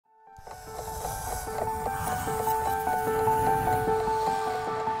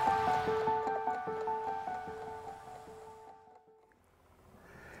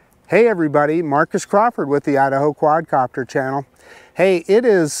Hey everybody, Marcus Crawford with the Idaho Quadcopter channel. Hey, it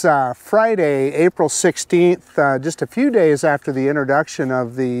is Friday, April 16th, just a few days after the introduction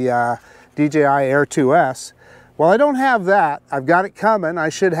of the DJI Air 2S. Well, I don't have that. I've got it coming. I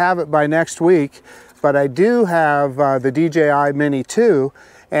should have it by next week, but I do have the DJI Mini 2,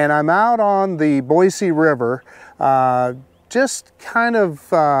 and I'm out on the Boise River, just kind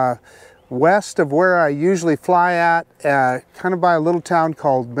of west of where I usually fly at, kind of by a little town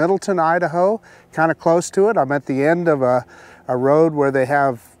called Middleton, Idaho, kind of close to it. I'm at the end of a road where they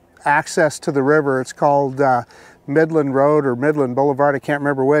have access to the river. It's called Midland Road or Midland Boulevard, I can't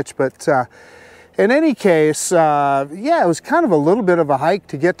remember which, but in any case, yeah, it was kind of a little bit of a hike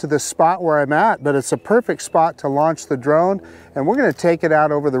to get to this spot where I'm at, but it's a perfect spot to launch the drone, and we're going to take it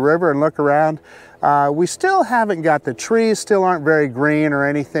out over the river and look around. We still haven't got the trees, still aren't very green or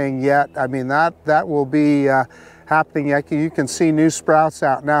anything yet. I mean, that will be happening. You can see new sprouts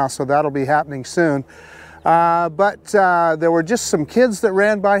out now, so that'll be happening soon. But there were just some kids that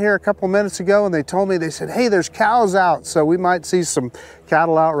ran by here a couple minutes ago, and they told me, they said, hey, there's cows out, so we might see some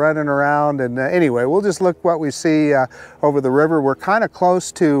cattle out running around. And anyway, we'll just look what we see over the river. We're kind of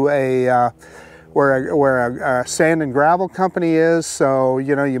close to where a sand and gravel company is, so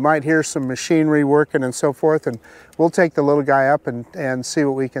you know, you might hear some machinery working and so forth, and we'll take the little guy up and see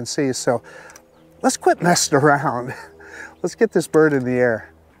what we can see. So let's quit messing around. Let's get this bird in the air.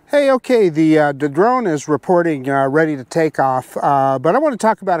 Hey, okay, the drone is reporting ready to take off, but I want to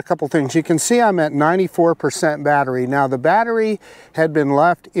talk about a couple things. You can see I'm at 94% battery. Now, the battery had been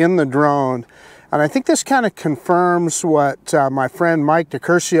left in the drone, and I think this kind of confirms what my friend Mike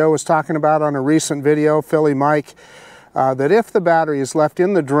DeCurcio was talking about on a recent video, Philly Mike, that if the battery is left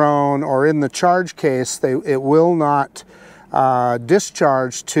in the drone or in the charge case, it will not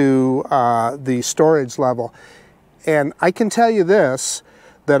discharge to the storage level. And I can tell you this,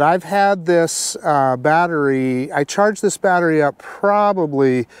 that I've had this battery, I charged this battery up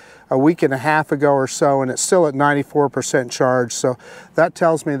probably a week and a half ago or so, and it's still at 94% charge, so that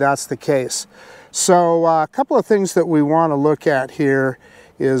tells me that's the case. So a couple of things that we want to look at here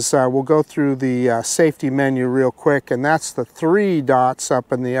is we'll go through the safety menu real quick, and that's the 3 dots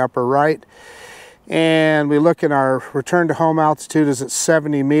up in the upper right. And we look at our return to home altitude is at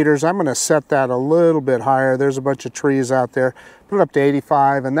 70 meters. I'm going to set that a little bit higher. There's a bunch of trees out there. Put it up to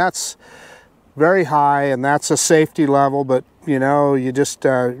 85, and that's very high, and that's a safety level, but you know, you just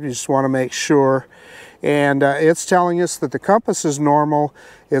want to make sure. And it's telling us that the compass is normal.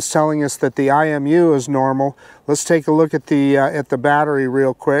 It's telling us that the IMU is normal. Let's take a look at the battery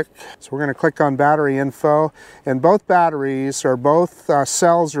real quick. So we're going to click on battery info, and both batteries, or both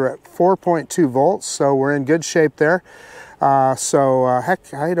cells, are at 4.2 volts, so we're in good shape there.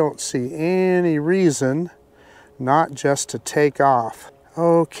 Heck, I don't see any reason not just to take off.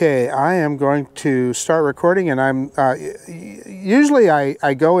 Okay, I am going to start recording, and I'm usually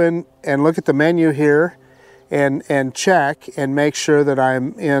I go in and look at the menu here and check and make sure that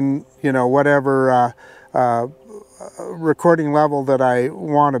I'm in, you know, whatever recording level that I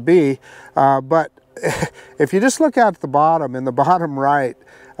want to be. But if you just look out at the bottom, in the bottom right,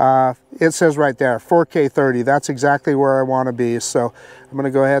 it says right there 4K 30. That's exactly where I want to be. So I'm going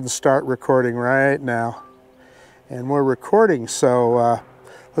to go ahead and start recording right now. And we're recording, so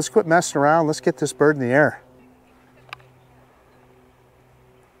let's quit messing around. Let's get this bird in the air.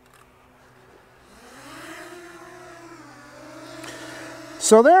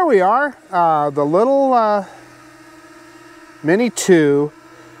 So there we are, the little Mini 2.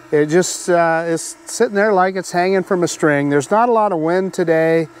 It just is sitting there like it's hanging from a string. There's not a lot of wind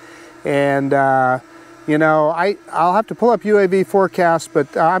today, and you know, I'll have to pull up UAV forecast,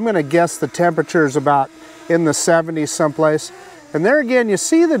 but I'm going to guess the temperature is about in the 70s someplace. And there again, you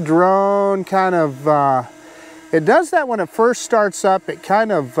see the drone kind of, it does that when it first starts up. It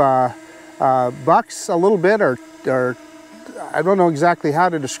kind of bucks a little bit, or I don't know exactly how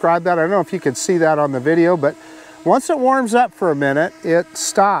to describe that. I don't know if you could see that on the video, but once it warms up for a minute, it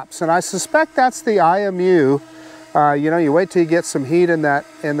stops. And I suspect that's the IMU. You know, you wait till you get some heat in that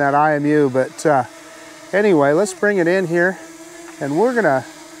IMU. But anyway, let's bring it in here, and we're gonna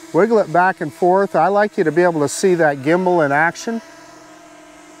wiggle it back and forth. I like you to be able to see that gimbal in action.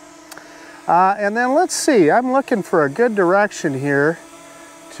 And then let's see, I'm looking for a good direction here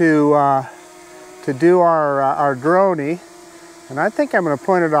to do our droney. And I think I'm going to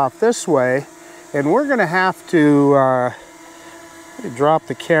point it off this way. And we're going to have to drop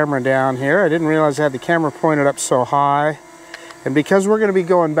the camera down here. I didn't realize I had the camera pointed up so high. And because we're going to be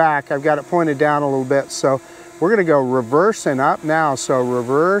going back, I've got it pointed down a little bit. So we're going to go reverse and up now. So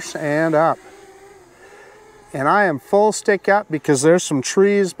reverse and up. And I am full stick up because there's some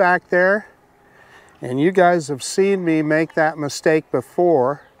trees back there. And you guys have seen me make that mistake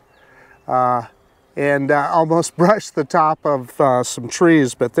before. And almost brushed the top of some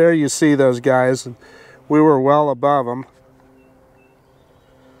trees. But there you see those guys. And we were well above them.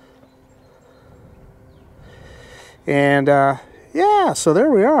 And yeah, so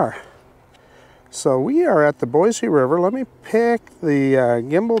there we are. So we are at the Boise River. Let me pick the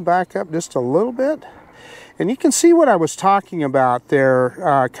gimbal back up just a little bit. And you can see what I was talking about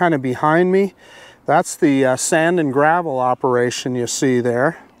there kind of behind me. That's the sand and gravel operation you see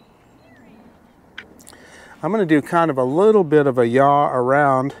there. I'm going to do kind of a little bit of a yaw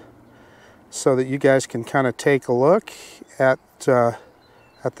around so that you guys can kind of take a look at the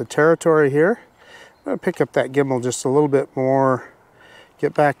territory here. I'm going to pick up that gimbal just a little bit more,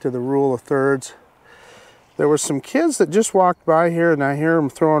 get back to the rule of thirds. There were some kids that just walked by here, and I hear them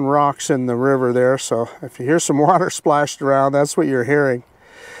throwing rocks in the river there, so if you hear some water splashed around, that's what you're hearing.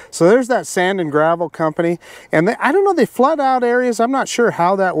 So there's that sand and gravel company, and I don't know, they flood out areas. I'm not sure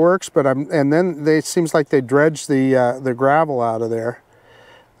how that works, but and then it seems like they dredge the gravel out of there.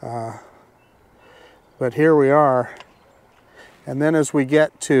 But here we are, and then as we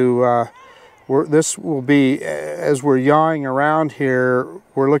get to this will be, as we're yawing around here,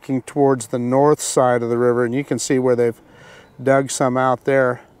 we're looking towards the north side of the river, and you can see where they've dug some out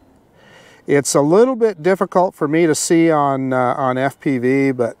there. It's a little bit difficult for me to see on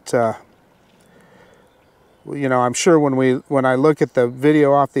FPV, but you know, I'm sure when I look at the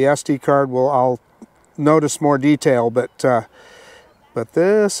video off the SD card, I'll notice more detail. But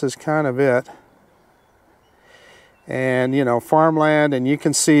this is kind of it. And you know, farmland, and you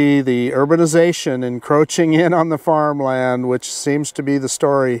can see the urbanization encroaching in on the farmland, which seems to be the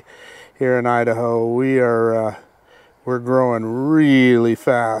story here in Idaho. We're growing really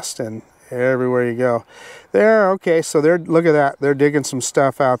fast, and everywhere you go. There, okay, so look at that. They're digging some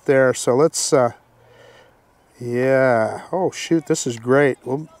stuff out there. So let's yeah. Oh shoot, this is great.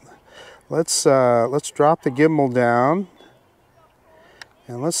 Well, let's drop the gimbal down.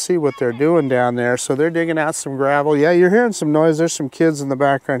 And let's see what they're doing down there. So they're digging out some gravel. Yeah, you're hearing some noise. There's some kids in the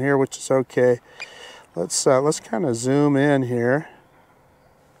background here, which is okay. Let's kind of zoom in here.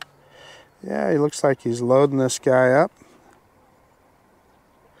 Yeah, he looks like he's loading this guy up.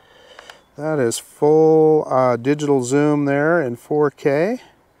 That is full digital zoom there in 4K.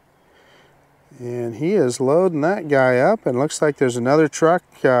 And he is loading that guy up, and looks like there's another truck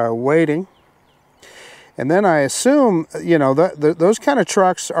waiting. And then I assume, you know, those kind of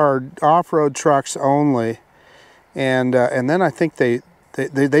trucks are off-road trucks only, and then I think they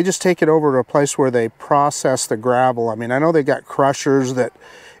just take it over to a place where they process the gravel. I mean, I know they got crushers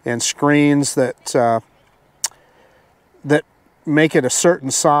and screens that make it a certain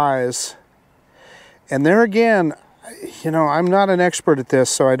size. And there again, you know, I'm not an expert at this,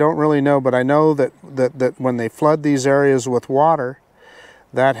 so I don't really know, but I know that when they flood these areas with water,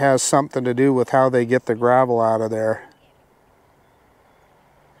 that has something to do with how they get the gravel out of there.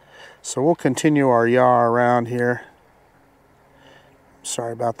 So we'll continue our yaw around here.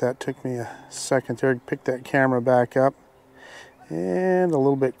 Sorry about that. Took me a second there to pick that camera back up. And a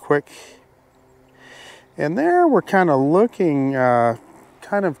little bit quick. And there we're kind of looking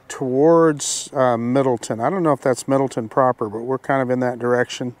kind of towards Middleton. I don't know if that's Middleton proper, but we're kind of in that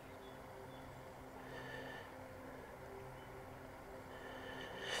direction.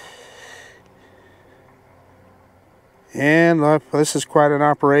 And look, this is quite an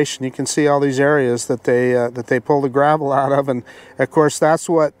operation. You can see all these areas that they pull the gravel out of, and of course that's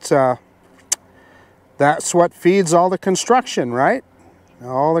what feeds all the construction, right?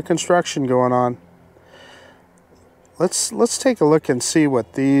 All the construction going on. Let's take a look and see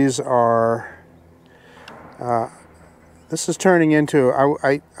what these are. This is turning into.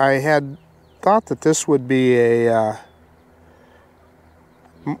 I had thought that this would be a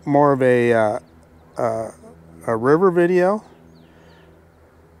more of a river video.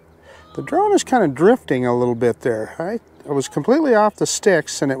 The drone is kind of drifting a little bit there. I was completely off the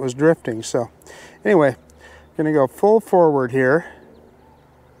sticks and it was drifting. So anyway, I'm going to go full forward here.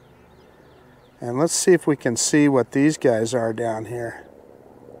 And let's see if we can see what these guys are down here.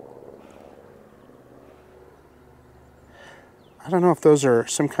 I don't know if those are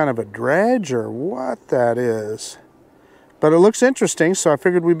some kind of a dredge or what that is. But it looks interesting, so I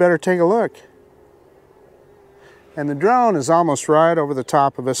figured we better take a look. And the drone is almost right over the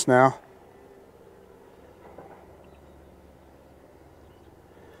top of us now.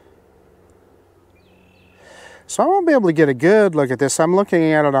 So I won't be able to get a good look at this. I'm looking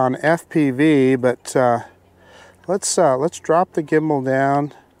at it on FPV, but let's drop the gimbal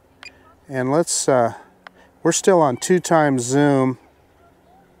down and let's We're still on 2x zoom.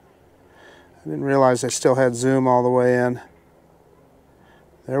 I didn't realize I still had zoom all the way in.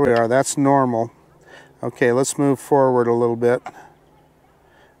 There we are, that's normal. Okay, let's move forward a little bit.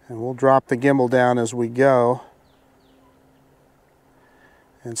 And we'll drop the gimbal down as we go.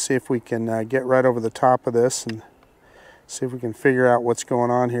 And see if we can get right over the top of this and see if we can figure out what's going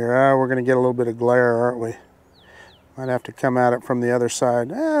on here. We're going to get a little bit of glare, aren't we? Might have to come at it from the other side.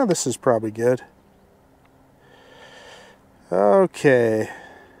 This is probably good. Okay.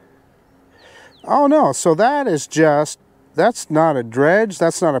 Oh no, so that is just, that's not a dredge,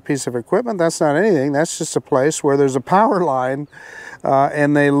 that's not a piece of equipment, that's not anything, that's just a place where there's a power line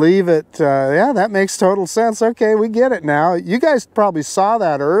and they leave it, yeah, that makes total sense. Okay, we get it now. You guys probably saw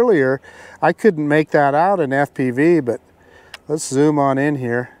that earlier. I couldn't make that out in FPV, but let's zoom on in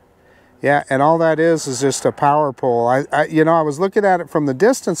here. Yeah, and all that is just a power pole. You know, I was looking at it from the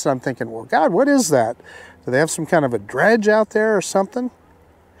distance and I'm thinking, well, God, what is that? Do they have some kind of a dredge out there or something?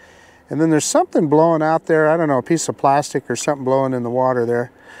 And then there's something blowing out there. I don't know, a piece of plastic or something blowing in the water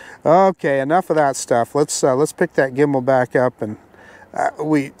there. Okay, enough of that stuff. Let's pick that gimbal back up, and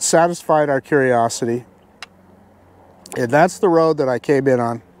we satisfied our curiosity. And that's the road that I came in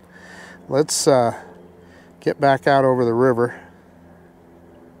on. Let's get back out over the river.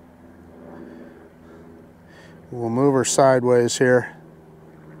 We'll move her sideways here.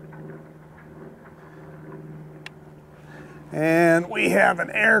 And we have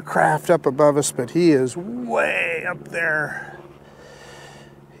an aircraft up above us, but he is way up there.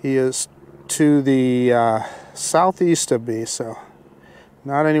 He is to the southeast of me, so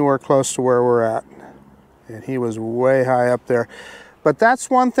not anywhere close to where we're at. And he was way high up there. But that's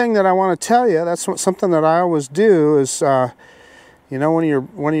one thing that I want to tell you. That's something that I always do is, you know,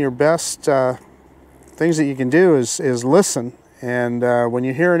 one of your best things that you can do is listen. And when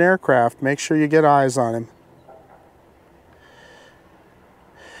you hear an aircraft, make sure you get eyes on him.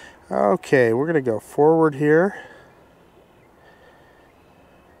 Okay, we're going to go forward here.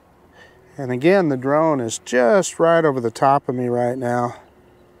 And again, the drone is just right over the top of me right now.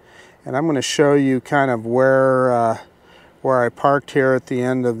 And I'm going to show you kind of where I parked here at the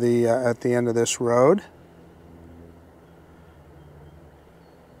end of this road.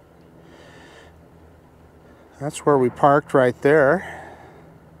 That's where we parked right there.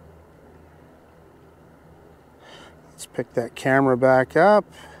 Let's pick that camera back up.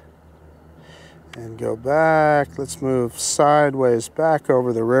 And go back. Let's move sideways back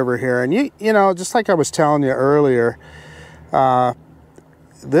over the river here. And you know, just like I was telling you earlier,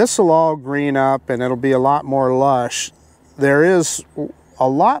 this will all green up and it'll be a lot more lush. There is a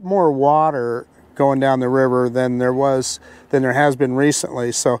lot more water going down the river than there has been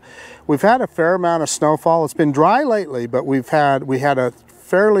recently. So we've had a fair amount of snowfall. It's been dry lately, but we had a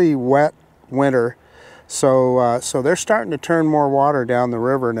fairly wet winter. So they're starting to turn more water down the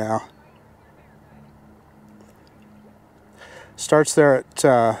river now. Starts there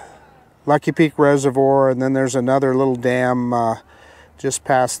at Lucky Peak Reservoir, and then there's another little dam just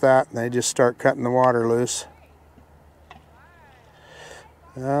past that, and they just start cutting the water loose.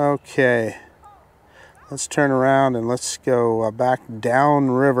 Okay, let's turn around and let's go back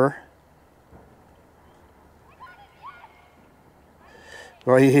down river.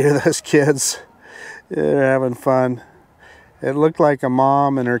 Well, you hear those kids? They're having fun. It looked like a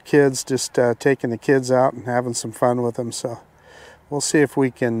mom and her kids just taking the kids out and having some fun with them. So we'll see if we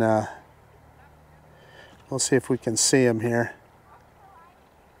can see them here.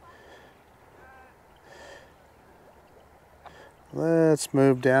 Let's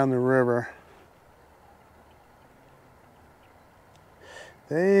move down the river.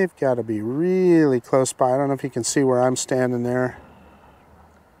 They've got to be really close by. I don't know if you can see where I'm standing there,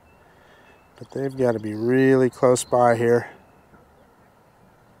 but they've got to be really close by here.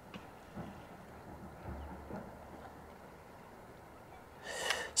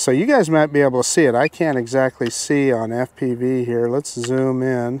 So you guys might be able to see it. I can't exactly see on FPV here. Let's zoom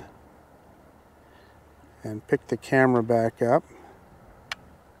in and pick the camera back up.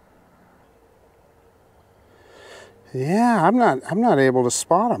 Yeah, I'm not able to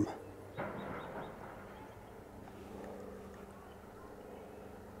spot them.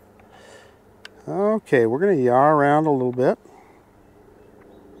 Okay, we're going to yaw around a little bit.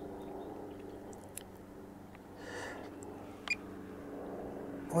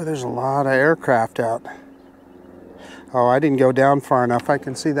 Boy, there's a lot of aircraft out. Oh, I didn't go down far enough. I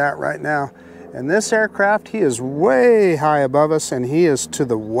can see that right now. And this aircraft, he is way high above us, and he is to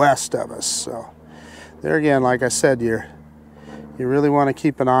the west of us. So there again, like I said, you really want to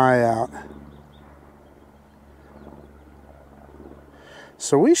keep an eye out.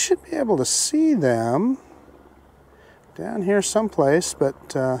 So we should be able to see them. down here someplace,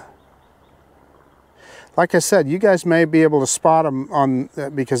 but like I said, you guys may be able to spot them on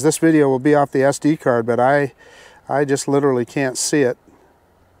because this video will be off the SD card, but I just literally can't see it.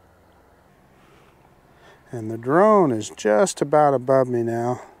 And the drone is just about above me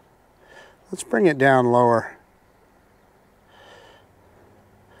now. Let's bring it down lower.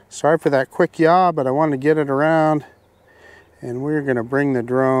 Sorry for that quick yaw, but I wanted to get it around. And we're going to bring the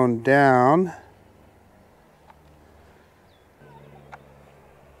drone down.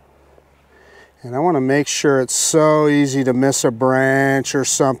 And I want to make sure it's so easy to miss a branch or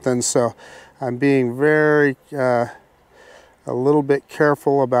something, so I'm being very, a little bit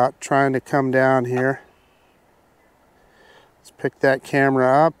careful about trying to come down here. Let's pick that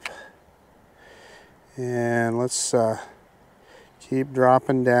camera up, and let's keep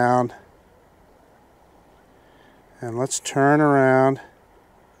dropping down. And let's turn around.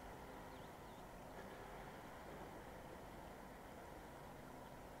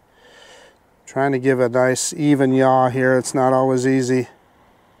 Trying to give a nice even yaw here. It's not always easy.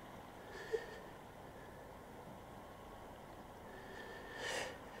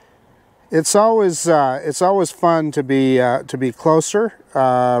 It's always fun to be closer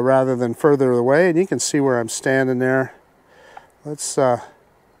rather than further away, and you can see where I'm standing there. Let's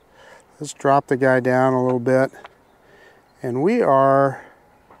drop the guy down a little bit, and we are,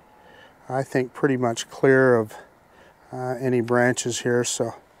 I think, pretty much clear of any branches here.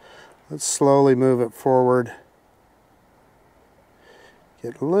 So let's slowly move it forward.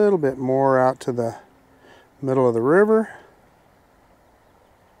 Get a little bit more out to the middle of the river.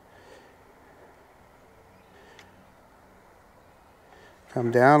 Come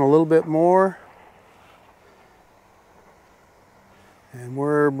down a little bit more. And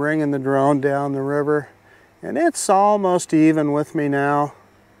we're bringing the drone down the river. And it's almost even with me now.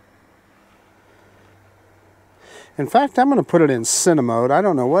 In fact, I'm going to put it in cine mode. I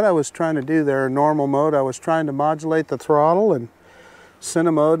don't know what I was trying to do there. Normal mode, I was trying to modulate the throttle, and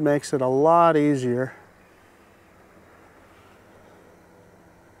cine mode makes it a lot easier.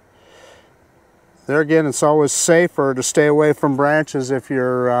 There again, it's always safer to stay away from branches if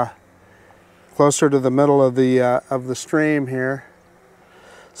you're closer to the middle of the stream here.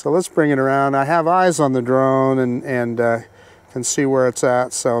 So let's bring it around. I have eyes on the drone and can see where it's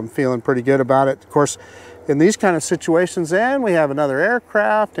at, so I'm feeling pretty good about it. Of course, in these kind of situations, and we have another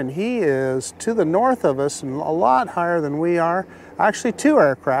aircraft, and he is to the north of us and a lot higher than we are. Actually, two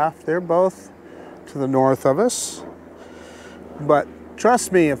aircraft. They're both to the north of us. But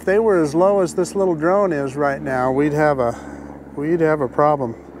trust me, if they were as low as this little drone is right now, we'd have a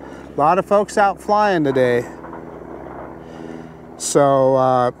problem. A lot of folks out flying today.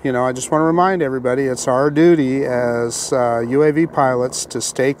 So, you know, I just want to remind everybody, it's our duty as UAV pilots to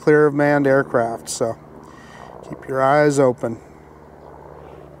stay clear of manned aircraft. So keep your eyes open.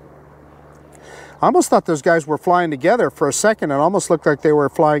 I almost thought those guys were flying together for a second. It almost looked like they were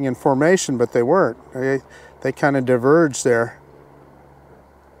flying in formation, but they weren't. They kind of diverged there.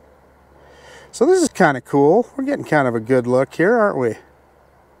 So this is kind of cool. We're getting kind of a good look here, aren't we?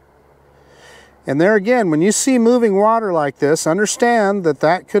 And there again, when you see moving water like this, understand that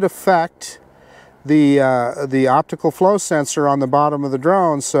that could affect the optical flow sensor on the bottom of the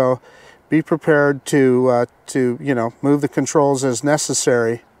drone. So be prepared to you know, move the controls as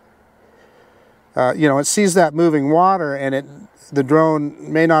necessary. You know, it sees that moving water, and the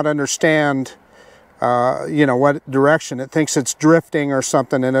drone may not understand you know, what direction. It thinks it's drifting or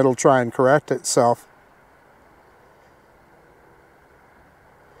something, and it'll try and correct itself.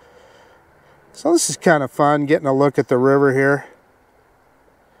 So this is kind of fun, getting a look at the river here.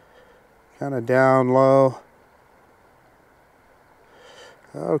 Kind of down low.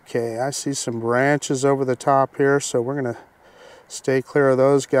 Okay, I see some branches over the top here, so we're going to stay clear of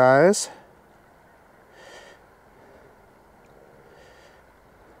those guys.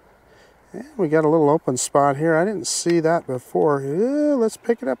 And we got a little open spot here. I didn't see that before. Yeah, let's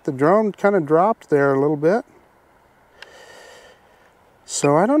pick it up. The drone kind of dropped there a little bit.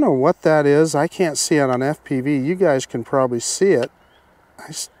 So I don't know what that is. I can't see it on FPV. You guys can probably see it.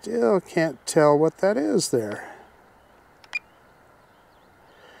 I still can't tell what that is there.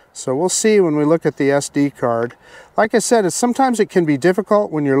 So we'll see when we look at the SD card. Like I said, sometimes it can be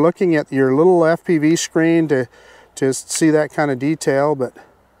difficult when you're looking at your little FPV screen to see that kind of detail, but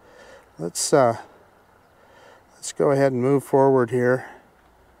let's go ahead and move forward here.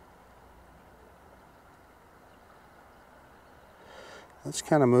 Let's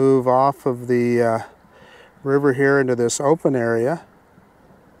kind of move off of the river here into this open area.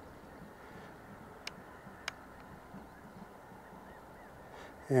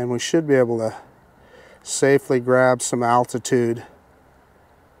 And we should be able to safely grab some altitude.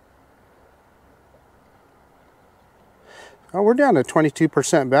 Oh, we're down to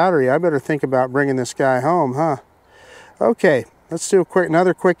 22% battery. I better think about bringing this guy home, huh? Okay, let's do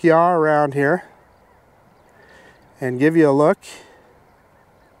another quick yaw around here and give you a look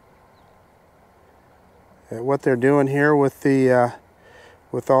at what they're doing here with the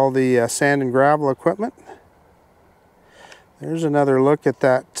with all the sand and gravel equipment. There's another look at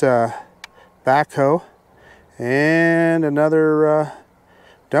that backhoe and another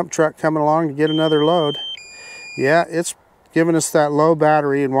dump truck coming along to get another load. Yeah, it's giving us that low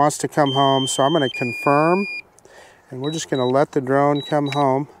battery and wants to come home, so I'm going to confirm, and we're just going to let the drone come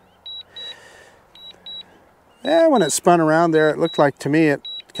home. Yeah, when it spun around there, it looked like to me it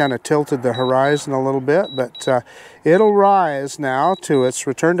kind of tilted the horizon a little bit, but it'll rise now to its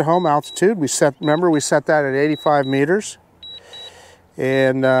return to home altitude. Remember we set that at 85 meters,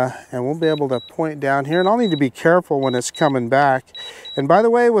 and we'll be able to point down here, and I'll need to be careful when it's coming back. And by the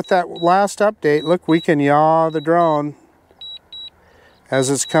way, with that last update, look, we can yaw the drone as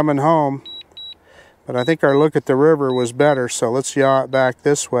it's coming home, but I think our look at the river was better, so let's yaw it back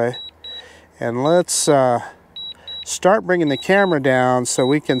this way, and let's start bringing the camera down so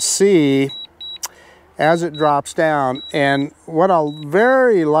we can see as it drops down. And what I'll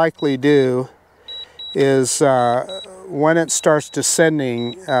very likely do is when it starts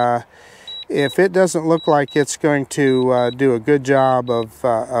descending, if it doesn't look like it's going to do a good job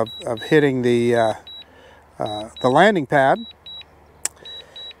of hitting the landing pad,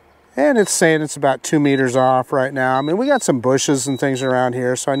 and it's saying it's about 2 meters off right now. I mean, we got some bushes and things around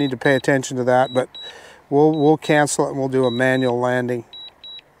here, so I need to pay attention to that, but we'll cancel it and we'll do a manual landing.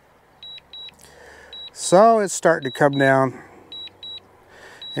 So it's starting to come down.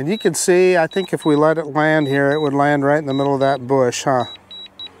 And you can see, I think if we let it land here, it would land right in the middle of that bush, huh?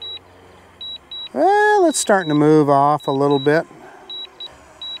 Well, it's starting to move off a little bit.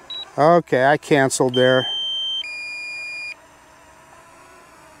 Okay, I canceled there.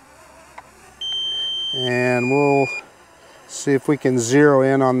 And we'll see if we can zero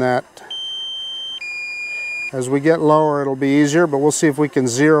in on that. As we get lower, it'll be easier, but we'll see if we can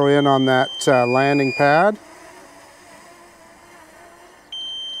zero in on that landing pad.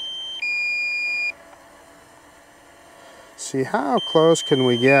 See, how close can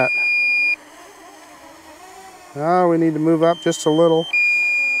we get? Oh, we need to move up just a little.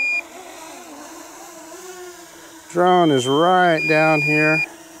 Drone is right down here.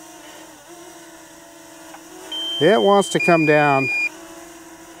 It wants to come down.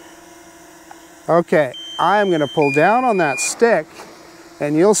 Okay, I'm going to pull down on that stick,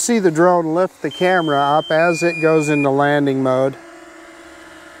 and you'll see the drone lift the camera up as it goes into landing mode.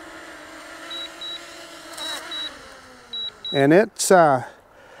 And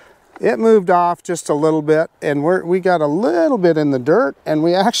it moved off just a little bit, and we got a little bit in the dirt, and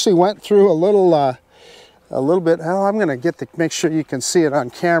we actually went through a little bit. Oh, I'm going to make sure you can see it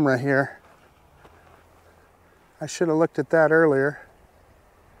on camera here. I should have looked at that earlier.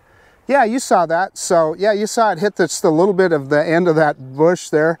 Yeah, you saw that. So yeah, you saw it hit just a little bit of the end of that bush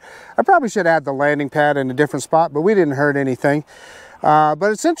there. I probably should have had the landing pad in a different spot, but we didn't hurt anything. But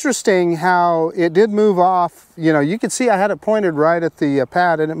it's interesting how it did move off. You know, you can see I had it pointed right at the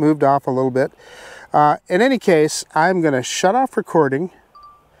pad, and it moved off a little bit. In any case, I'm going to shut off recording.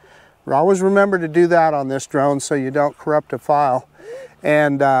 Always remember to do that on this drone so you don't corrupt a file.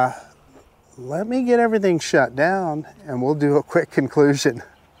 And let me get everything shut down, and we'll do a quick conclusion.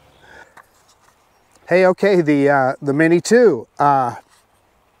 Hey, okay, the Mini 2,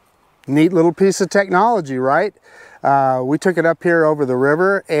 neat little piece of technology, right? We took it up here over the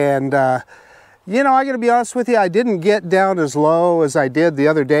river, and you know, I gotta be honest with you, I didn't get down as low as I did the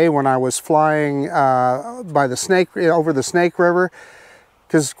other day when I was flying by the over the Snake River.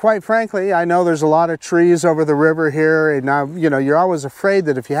 Because quite frankly, I know there's a lot of trees over the river here, and you know, you're always afraid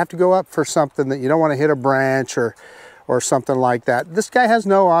that if you have to go up for something that you don't want to hit a branch or something like that. This guy has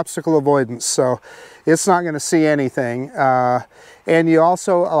no obstacle avoidance, so it's not going to see anything. And you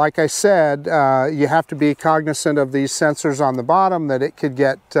also, like I said, you have to be cognizant of these sensors on the bottom, that it could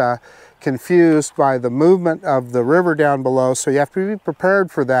get confused by the movement of the river down below, so you have to be prepared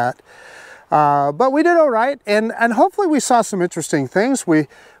for that. But we did all right, and hopefully we saw some interesting things. We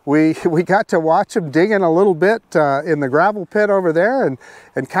got to watch him digging a little bit in the gravel pit over there,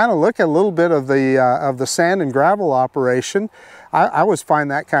 and kind of look at a little bit of the sand and gravel operation. I always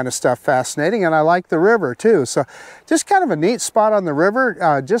find that kind of stuff fascinating, and I like the river too. So just kind of a neat spot on the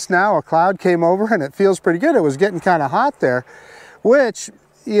river. Just now a cloud came over, and it feels pretty good. It was getting kind of hot there, which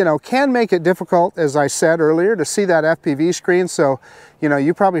you know, can make it difficult, as I said earlier, to see that FPV screen. So, you know,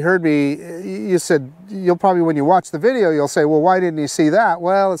 you probably heard me, you said, you'll probably, when you watch the video, you'll say, well, why didn't you see that?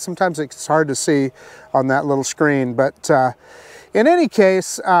 Well, sometimes it's hard to see on that little screen. But in any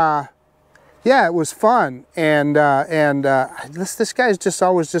case, yeah, it was fun. And this guy's just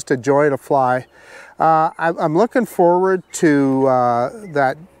always just a joy to fly. I'm looking forward to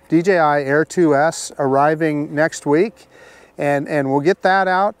that DJI Air 2S arriving next week. And we'll get that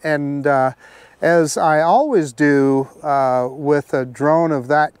out, and as I always do with a drone of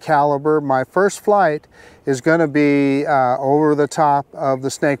that caliber, my first flight is going to be over the top of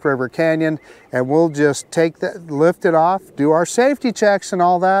the Snake River Canyon, and we'll just take that, lift it off, do our safety checks and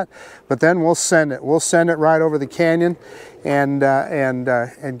all that, but then we'll send it. We'll send it right over the canyon and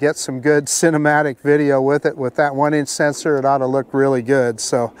get some good cinematic video with it. With that 1-inch sensor, it ought to look really good.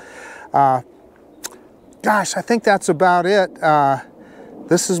 So. Gosh, I think that's about it.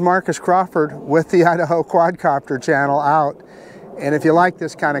 This is Marcus Crawford with the Idaho Quadcopter channel out. And if you like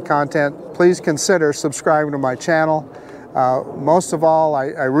this kind of content, please consider subscribing to my channel. Most of all, I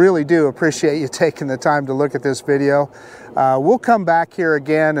really do appreciate you taking the time to look at this video. We'll come back here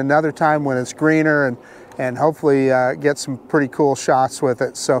again another time when it's greener and hopefully get some pretty cool shots with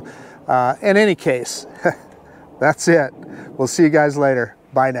it. So in any case, that's it. We'll see you guys later.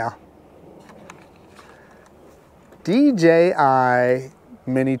 Bye now. DJI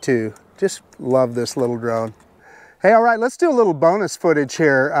Mini 2. Just love this little drone. Hey, all right, let's do a little bonus footage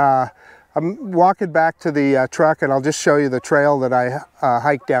here. I'm walking back to the truck, and I'll just show you the trail that I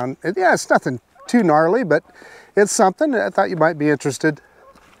hiked down. Yeah, it's nothing too gnarly, but it's something. I thought you might be interested.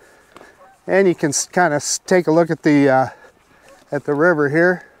 And you can kind of take a look at the river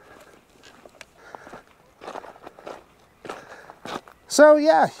here. So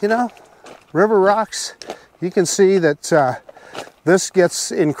yeah, you know, river rocks. You can see that this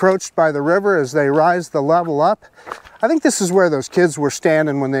gets encroached by the river as they rise the level up. I think this is where those kids were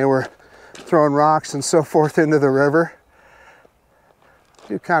standing when they were throwing rocks and so forth into the river.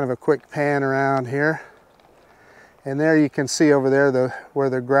 Do kind of a quick pan around here. And there you can see over there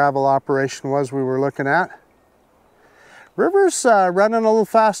where the gravel operation was we were looking at. River's running a little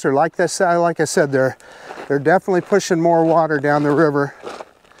faster. Like I said, they're definitely pushing more water down the river.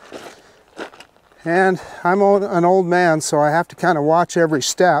 And I'm an old man, so I have to kind of watch every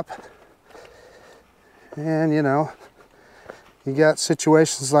step. And you know, you got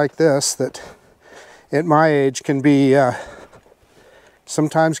situations like this that at my age can be,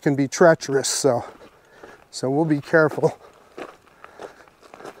 sometimes can be treacherous, so we'll be careful.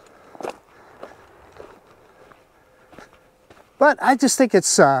 But I just think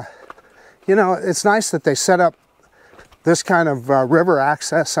it's, you know, it's nice that they set up this kind of river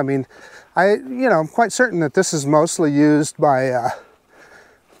access. I mean, you know, I'm quite certain that this is mostly used by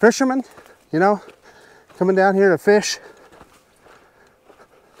fishermen, you know, coming down here to fish.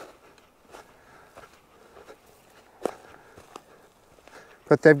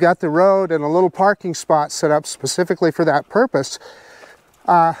 But they've got the road and a little parking spot set up specifically for that purpose.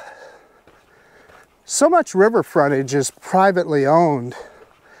 So much river frontage is privately owned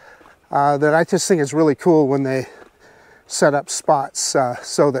that I just think it's really cool when they set up spots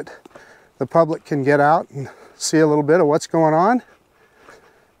so that the public can get out and see a little bit of what's going on.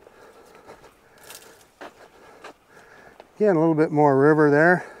 Again, a little bit more river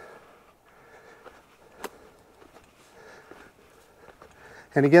there.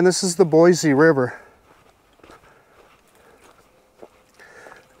 And again, this is the Boise River.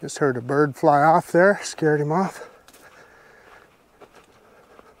 Just heard a bird fly off there, scared him off.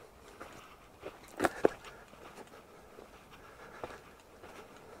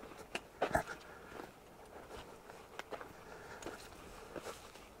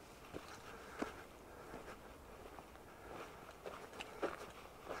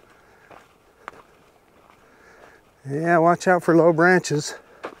 Yeah, watch out for low branches.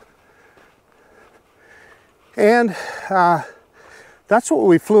 And that's what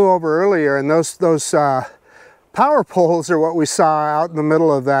we flew over earlier, and those power poles are what we saw out in the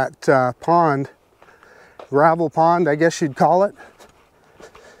middle of that pond, gravel pond, I guess you'd call it.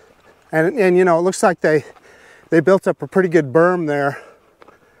 And you know, it looks like they built up a pretty good berm there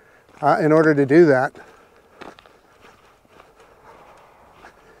in order to do that.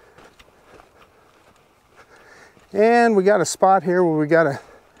 And we got a spot here where we got to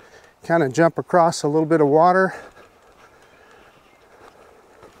kind of jump across a little bit of water.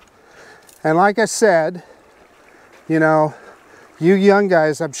 And like I said, you know, you young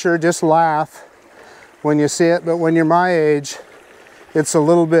guys, I'm sure, just laugh when you see it, but when you're my age, it's a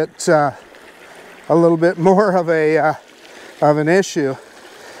little bit more of an issue.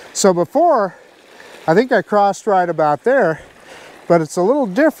 So before, I think I crossed right about there, but it's a little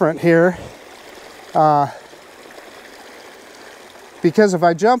different here. Because if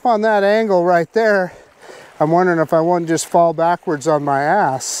I jump on that angle right there, I'm wondering if I won't just fall backwards on my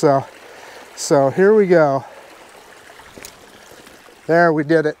ass. So here we go. There, we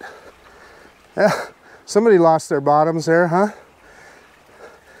did it. Somebody lost their bottoms there, huh?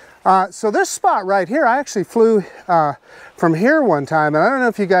 So this spot right here, I actually flew from here one time, and I don't know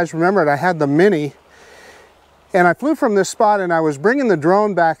if you guys remember it, I had the Mini, and I flew from this spot, and I was bringing the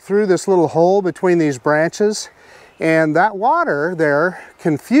drone back through this little hole between these branches, and that water there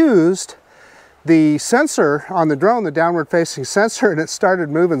confused the sensor on the drone, the downward facing sensor, and it started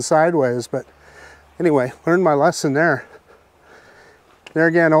moving sideways. But anyway, learned my lesson there. There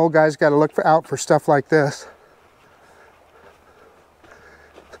again, old guys got to look out for stuff like this.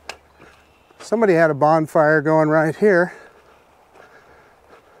 Somebody had a bonfire going right here.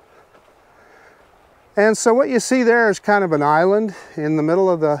 And so what you see there is kind of an island in the middle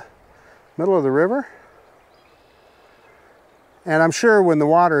of the river. And I'm sure when the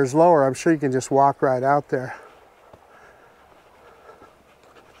water is lower, I'm sure you can just walk right out there.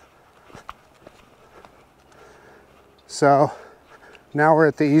 So now we're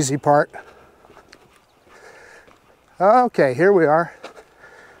at the easy part. Okay, here we are.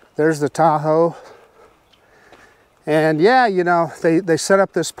 There's the Tahoe. And yeah, you know, they set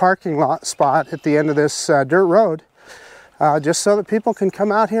up this parking lot spot at the end of this dirt road just so that people can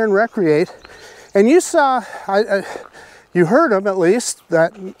come out here and recreate. And you saw, you heard them at least,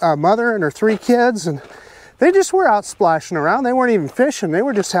 that mother and her 3 kids, and they just were out splashing around. They weren't even fishing, they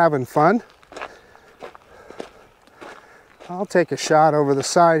were just having fun. I'll take a shot over the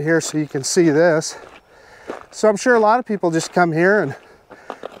side here so you can see this. So I'm sure a lot of people just come here and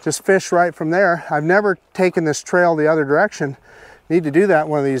just fish right from there. I've never taken this trail the other direction. Need to do that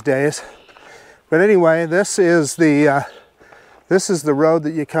one of these days. But anyway, this is the road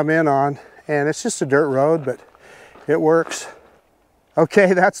that you come in on, and it's just a dirt road, but it works.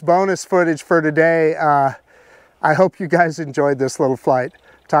 Okay, that's bonus footage for today. I hope you guys enjoyed this little flight.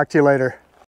 Talk to you later.